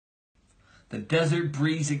The desert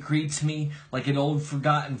breeze, it greets me like an old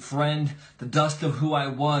forgotten friend. The dust of who I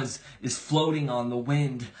was is floating on the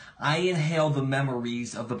wind. I inhale the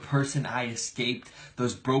memories of the person I escaped.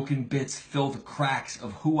 Those broken bits fill the cracks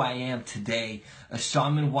of who I am today. A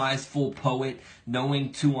shaman-wise full poet,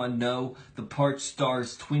 knowing to unknow. The parched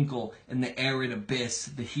stars twinkle in the arid abyss,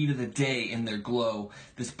 the heat of the day in their glow.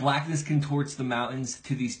 This blackness contorts the mountains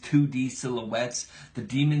to these 2D silhouettes, the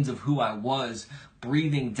demons of who I was,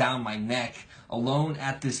 breathing down my neck. Alone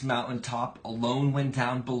at this mountaintop, alone when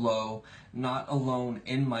down below, not alone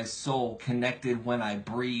in my soul, connected when I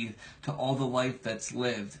breathe to all the life that's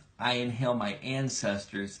lived. I inhale my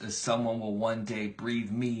ancestors as someone will one day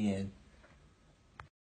breathe me in.